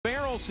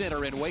Farrell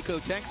Center in Waco,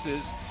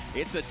 Texas.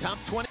 It's a top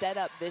 20. Set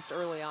up this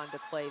early on to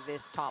play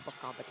this top of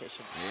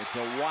competition. It's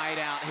a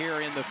whiteout here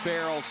in the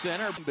Farrell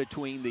Center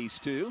between these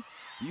two.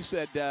 You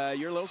said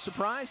you're a little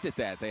surprised at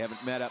that. They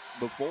haven't met up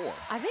before.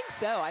 I think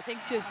so. I think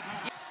just...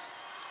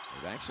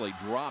 They've actually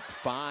dropped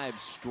 5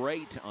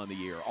 straight on the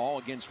year, all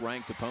against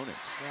ranked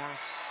opponents. Yeah.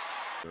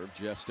 Serve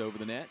just over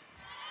the net.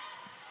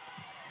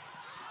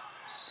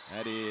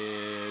 That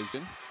is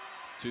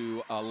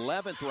to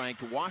 11th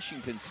ranked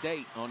Washington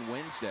State on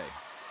Wednesday.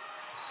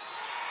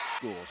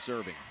 School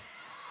serving.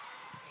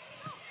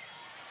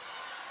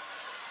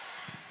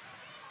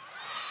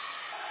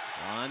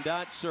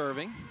 Londot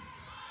serving.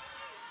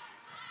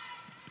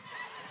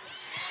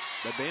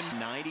 They've been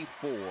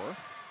 94,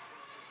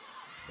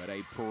 but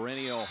a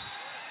perennial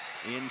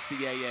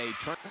NCAA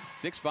tournament.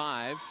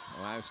 6-5,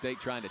 Ohio State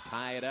trying to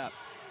tie it up.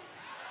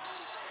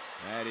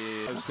 That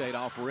is Ohio State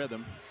off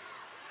rhythm.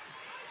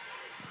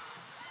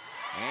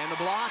 And the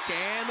block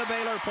and the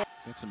Baylor point.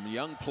 Got some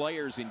young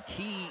players in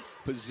key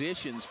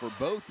positions for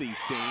both these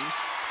teams.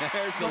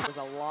 There's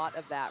a lot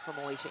of that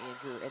from Alicia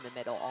Andrew in the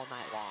middle all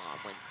night long on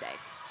Wednesday.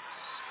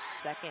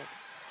 Second,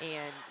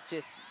 and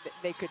just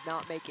they could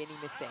not make any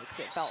mistakes.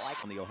 It felt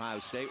like on the Ohio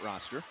State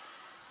roster.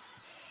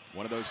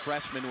 One of those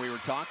freshmen we were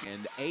talking,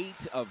 and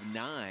 8 of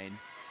 9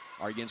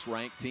 are against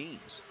ranked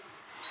teams.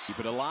 Keep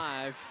it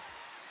alive.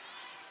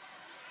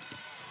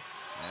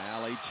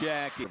 Alley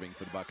check. Serving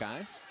for the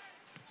Buckeyes.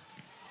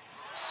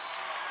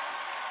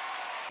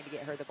 To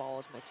get her the ball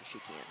as much as she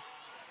can.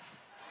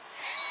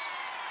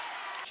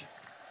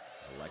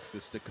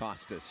 Alexis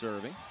DaCosta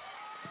serving.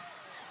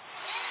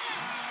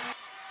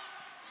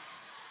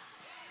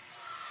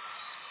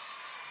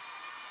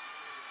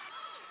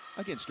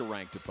 Against a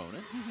ranked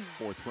opponent,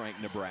 4th ranked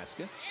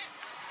Nebraska.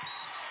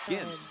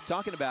 Again,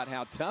 talking about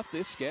how tough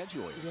this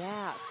schedule is.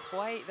 Yeah,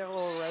 quite the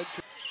little road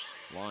trip.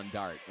 Lawn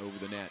dart over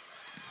the net.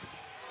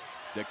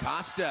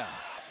 DaCosta.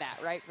 That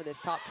right for this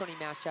top 20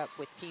 matchup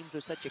with teams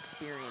with such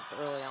experience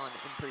early on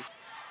in pre.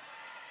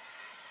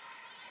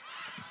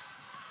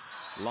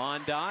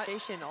 Lawn dot.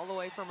 All the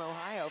way from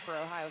Ohio for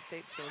Ohio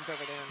State stands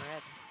over there in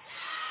red.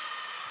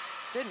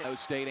 Goodness. Ohio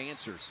State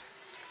answers.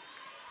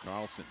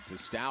 Carlson to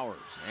Stowers,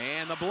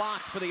 and the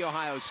block for the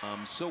Ohio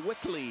State.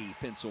 Sewickley,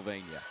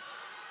 Pennsylvania.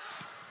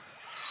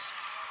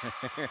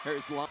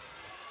 There's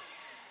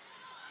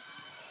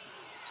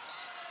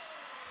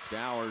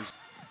Stowers.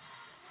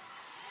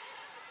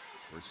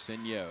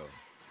 Bersenio.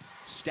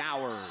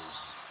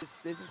 Stowers.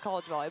 This is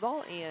college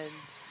volleyball, and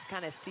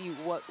kind of see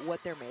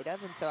what they're made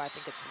of, and so I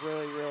think it's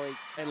really, really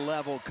and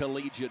level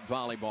collegiate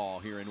volleyball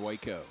here in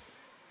Waco.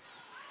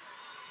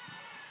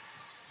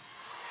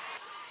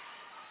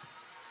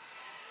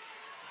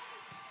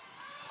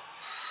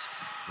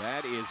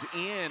 That is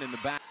in the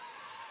back.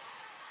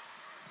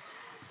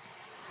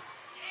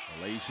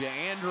 Alicia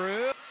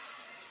Andrew.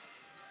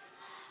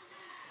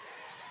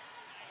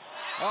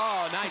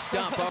 Oh, nice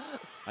dump.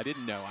 I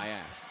didn't know, I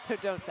asked. So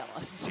don't tell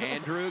us.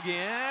 Andrew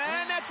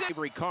again. That's it.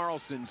 Avery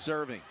Carlson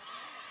serving.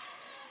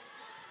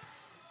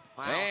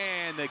 Wow.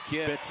 And the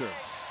kid hits her.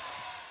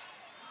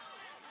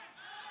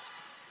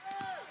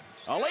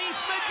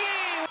 Elise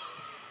McGee.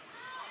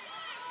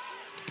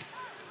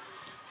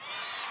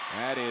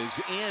 That is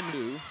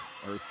in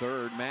her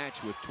 3rd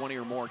match with 20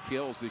 or more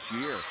kills this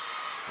year.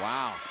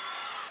 Wow.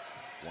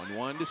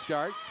 1-1 to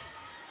start.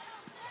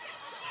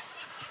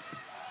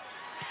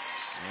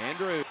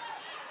 Andrew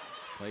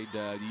played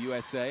the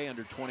USA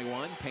under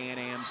 21 Pan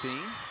Am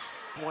team.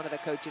 One of the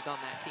coaches on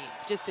that team.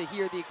 Just to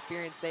hear the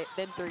experience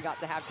them 3 got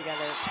to have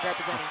together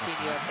representing Team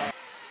USA.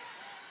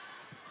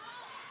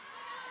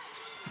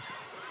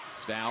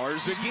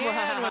 Stowers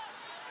again. Wow.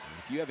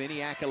 If you have any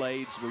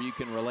accolades where you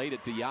can relate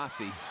it to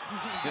Yasi,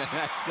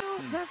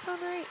 does that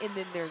sound right? And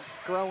then they're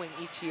growing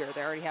each year.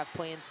 They already have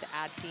plans to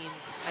add teams.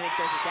 I think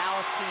there's a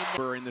Dallas team.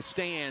 We're in the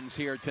stands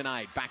here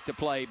tonight. Back to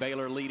play.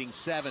 Baylor leading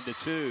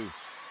 7-2.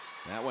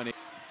 That one.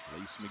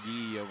 Elise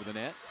McGee over the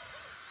net.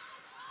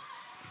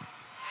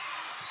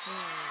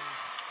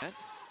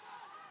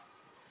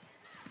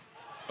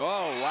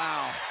 Oh,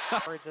 wow.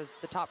 As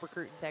the top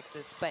recruit in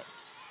Texas, but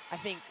I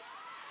think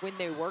when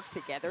they work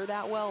together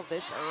that well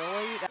this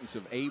early.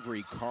 Of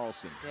Avery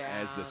Carlson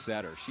as the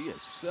setter. She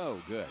is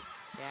so good.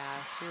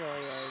 Yeah, she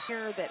really is.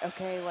 Here that,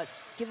 okay,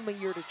 let's give him a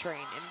year to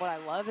train. And what I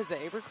love is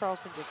that Avery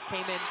Carlson just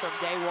came in from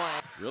day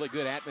 1. Really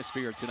good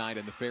atmosphere tonight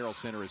in the Farrell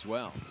Center as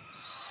well.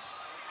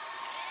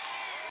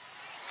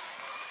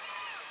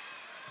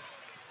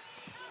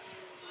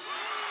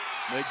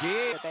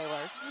 McGee.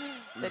 Baylor,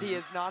 that he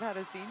has not had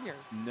a senior.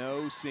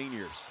 No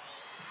seniors.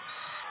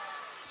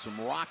 Some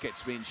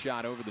rockets being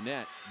shot over the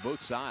net,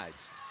 both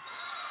sides.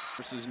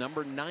 Versus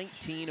number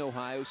 19,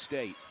 Ohio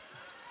State.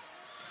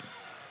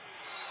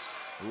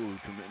 Ooh,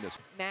 tremendous.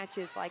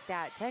 Matches like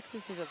that.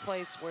 Texas is a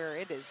place where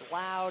it is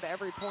loud.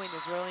 Every point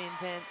is really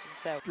intense.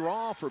 And so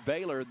draw for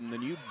Baylor in the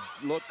new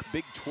look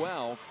Big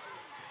 12.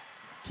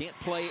 Can't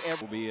play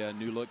ever. Will be a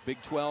new look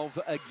Big 12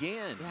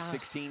 again. Yeah.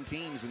 16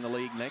 teams in the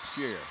league next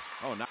year.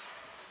 Oh, no.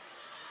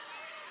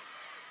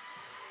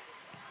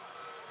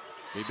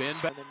 They've been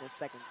in the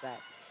second set.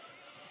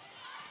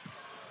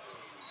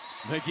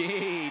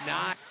 McGee,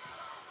 not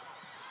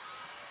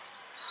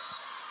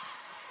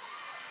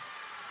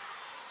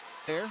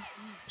there.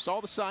 Saw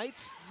the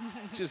sights,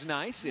 which is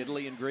nice.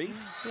 Italy and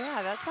Greece.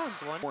 Yeah, that sounds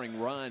wonderful. Scoring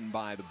run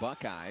by the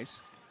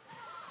Buckeyes.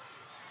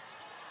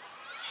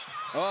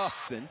 Oh,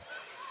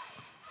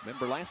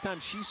 remember last time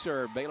she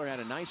served, Baylor had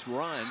a nice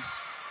run.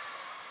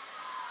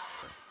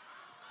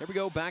 Here we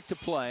go, back to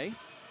play.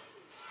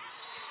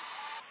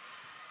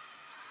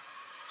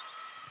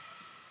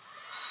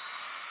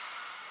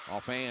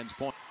 Off hands,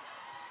 point.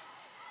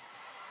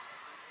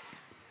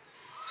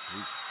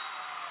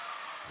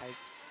 Nice.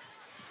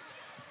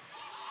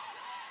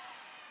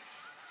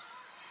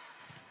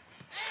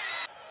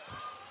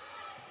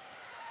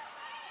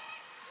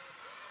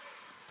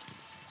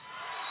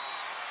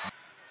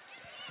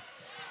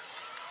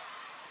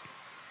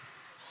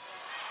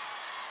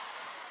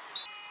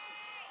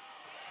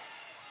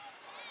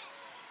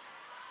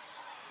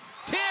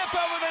 Tip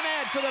over the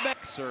net for the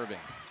back. Serving.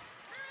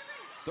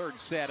 Third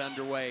set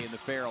underway in the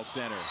Farrell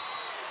Center.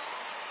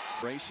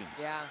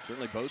 Yeah.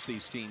 Certainly both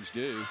these teams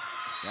do.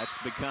 That's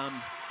become...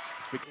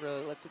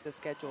 Really looked at the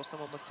schedule.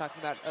 Someone was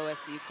talking about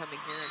OSU coming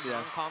here in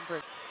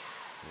non-conference.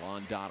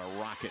 Londot,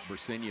 a rocket.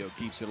 Bersenio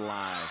keeps it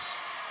alive.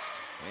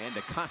 And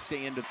Acosta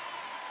into...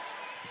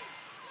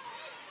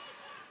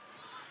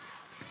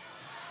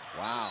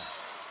 Wow.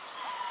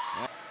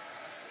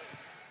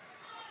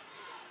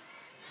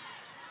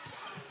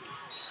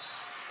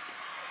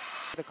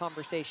 The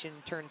conversation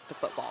turns to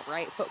football,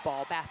 right?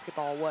 Football,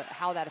 basketball,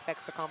 how that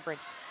affects the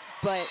conference.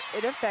 But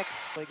it affects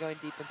really going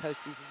deep in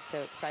postseason. So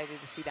excited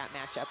to see that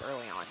matchup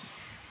early on.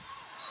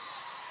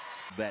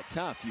 That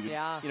tough.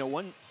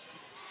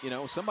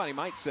 Somebody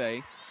might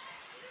say,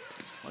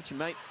 well, you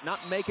might not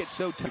make it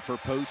so tough for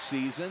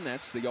postseason.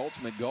 That's the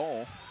ultimate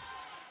goal.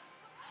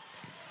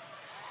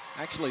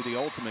 Actually, the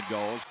ultimate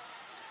goal is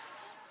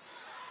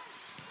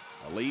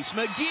Elise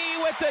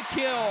McGee with the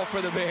kill for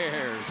the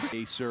Bears.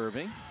 He's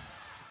serving.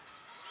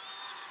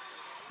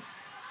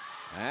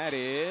 That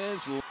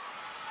is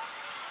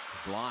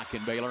block,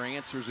 and Baylor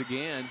answers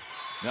again.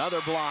 Another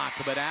block,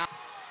 but out.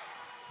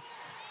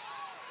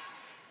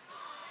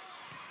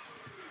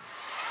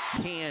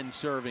 Can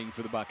serving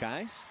for the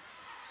Buckeyes.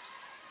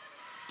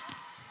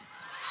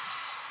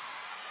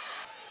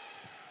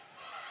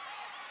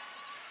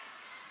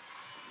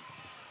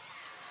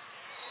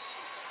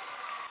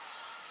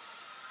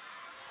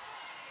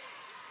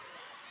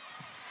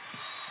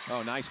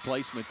 Oh, nice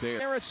placement there.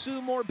 Sarah Sue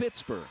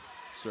Moore-Bittsburg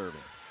serving.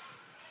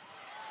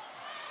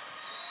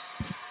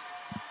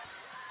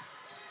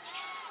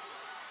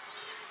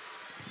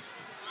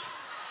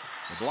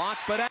 The block,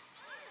 but out.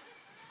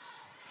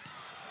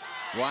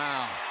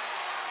 Wow.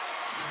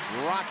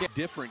 Rocket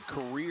different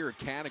career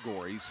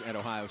categories at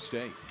Ohio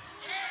State.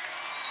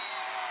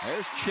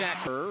 There's check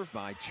curve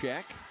by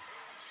Check.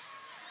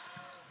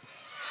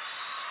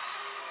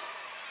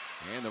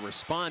 And the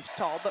response.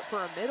 Tall, but for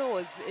a middle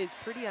is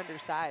pretty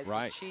undersized.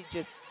 Right. And she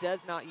just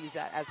does not use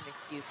that as an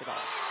excuse at all.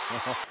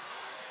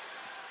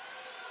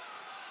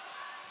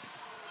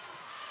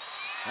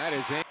 That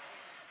is it.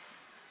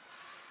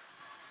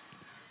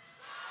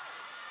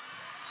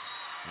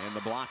 And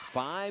the block,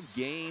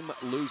 5-game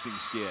losing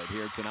skid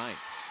here tonight.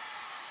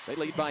 They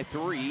lead by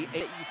 3. That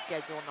you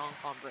schedule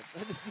non-conference.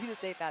 And to see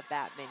that they've had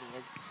that many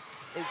is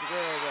really,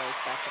 really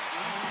special.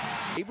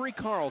 Avery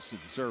Carlson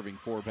serving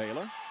for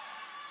Baylor.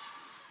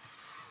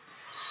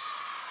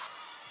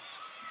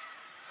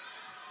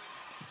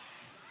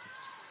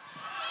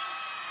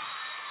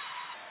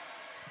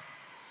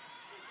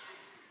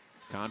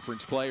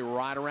 Conference play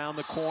right around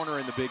the corner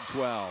in the Big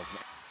 12.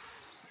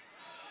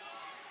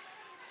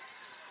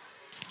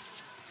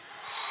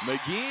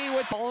 McGee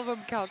with all of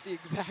them count the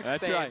exact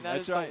that's same. Right, that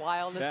that's is right. The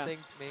wildest thing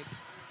to me.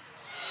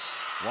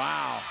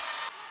 Wow.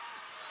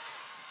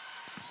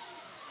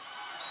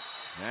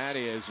 That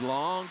is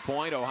long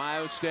point,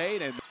 Ohio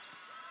State. And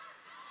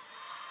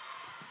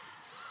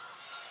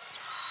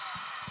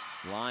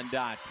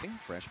Londot,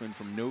 freshman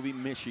from Novi,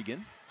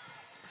 Michigan.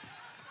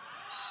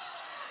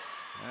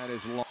 That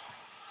is long.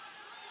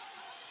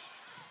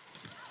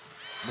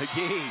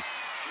 McGee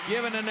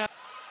giving enough.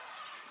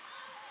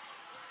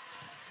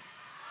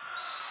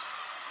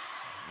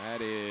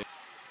 That is.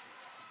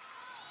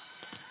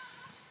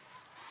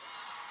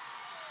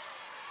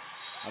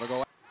 That'll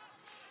go.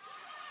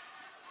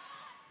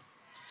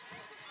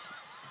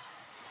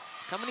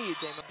 Coming to you,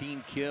 Jamie.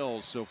 15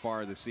 kills so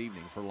far this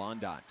evening for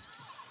Londot.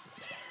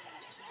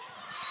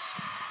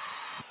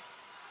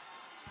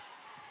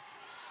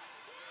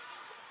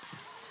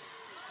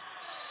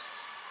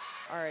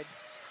 All right,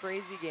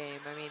 crazy game.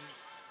 I mean,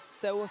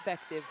 so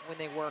effective when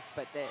they work,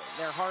 but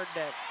they're hard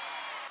to.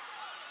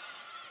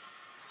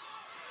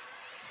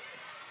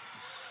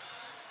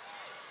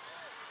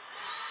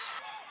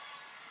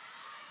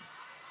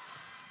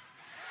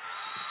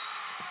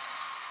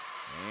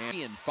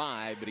 And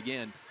 5, but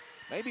again,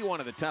 maybe one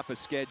of the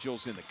toughest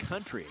schedules in the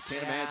country. I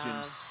can't imagine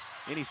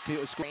any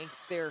still ranked.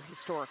 They're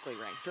historically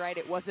ranked, right?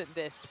 It wasn't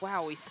this,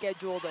 wow, we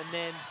scheduled and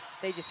then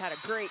they just had a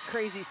great,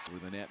 crazy. Through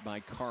the net by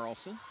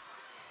Carlson.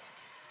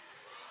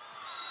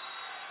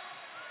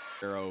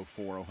 Arrow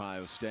for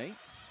Ohio State.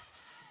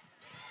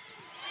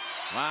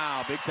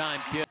 Wow, big time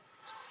kill.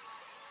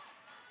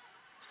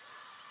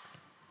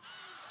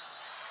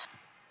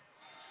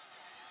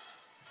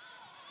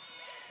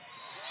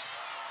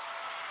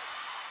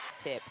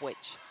 Tip,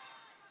 which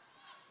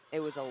it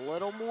was a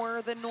little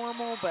more than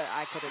normal, but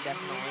I could have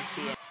definitely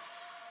seen it.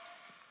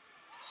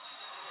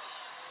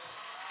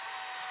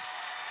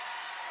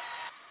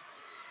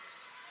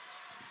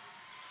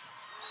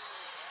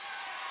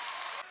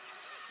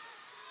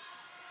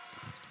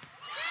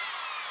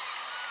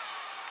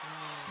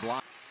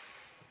 Block.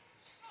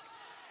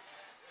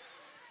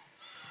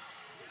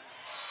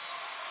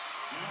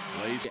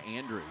 Blaze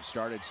Andrews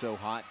started so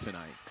hot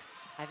tonight.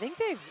 I think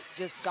they've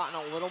just gotten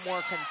a little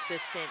more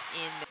consistent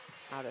in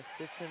how to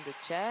system to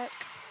check.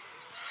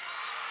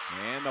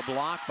 And the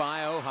block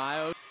by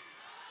Ohio.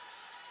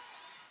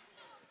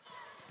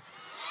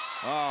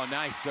 Oh,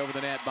 nice over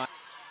the net by.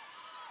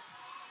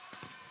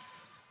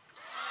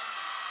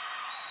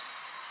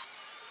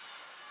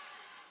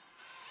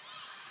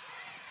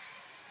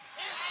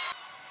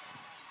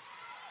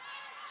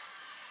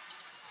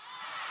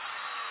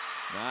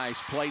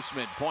 Nice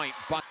placement, point.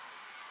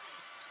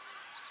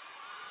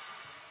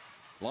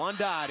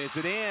 Londot, is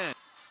it in?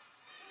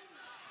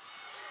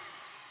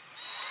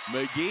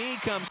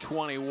 McGee comes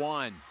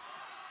 21.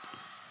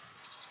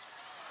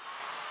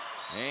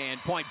 And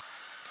point.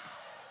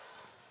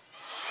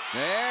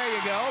 There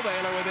you go,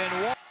 Baylor within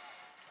one.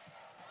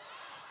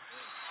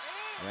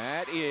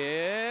 That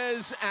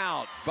is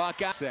out.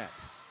 Buckeye set.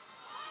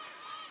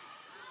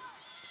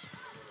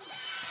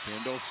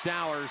 Kendall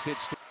Stowers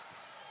hits.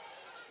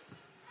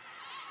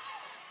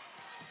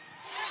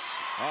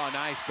 Oh,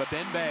 nice, but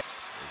then back.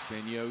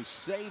 Senyo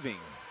saving.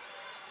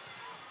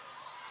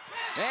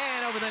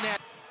 And over the net.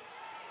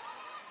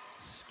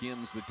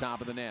 Skims the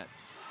top of the net.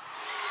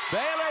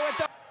 Baylor with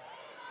the.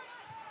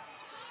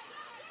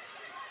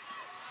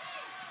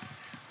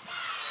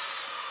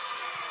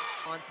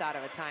 Once out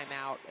of a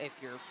timeout if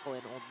you're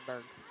Flynn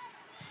Oldenburg.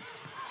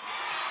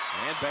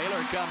 And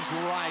Baylor comes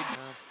right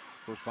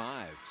for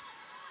 5.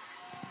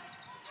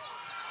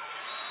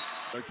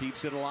 Baylor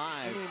keeps it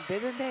alive. I mean,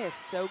 Bibende is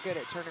so good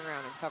at turning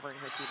around and covering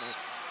her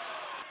teammates.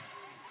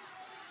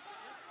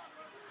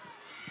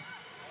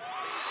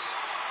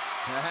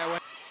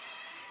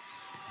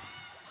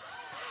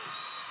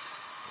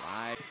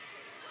 Right.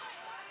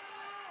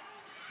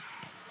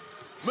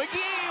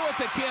 McGee with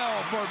the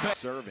kill for Baylor.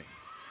 Serving.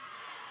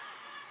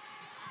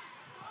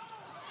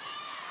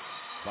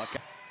 Buckeye.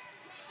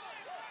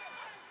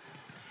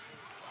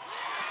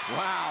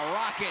 Wow,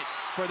 Rocket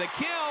for the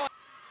kill.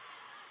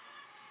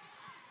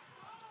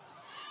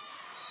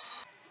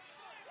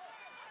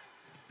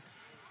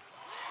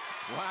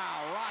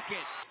 Wow,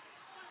 Rocket.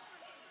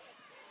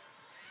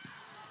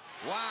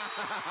 Wow.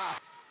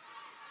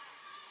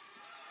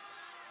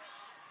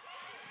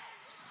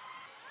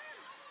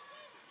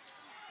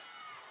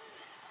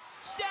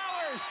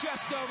 Stowers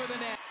just over the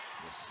net.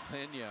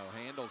 Senyo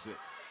handles it.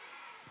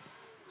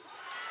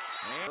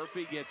 And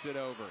Murphy gets it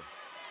over.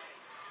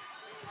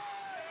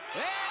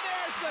 And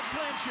there's the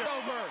clincher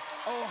over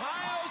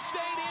Ohio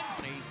State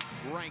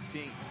in ranked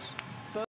teams.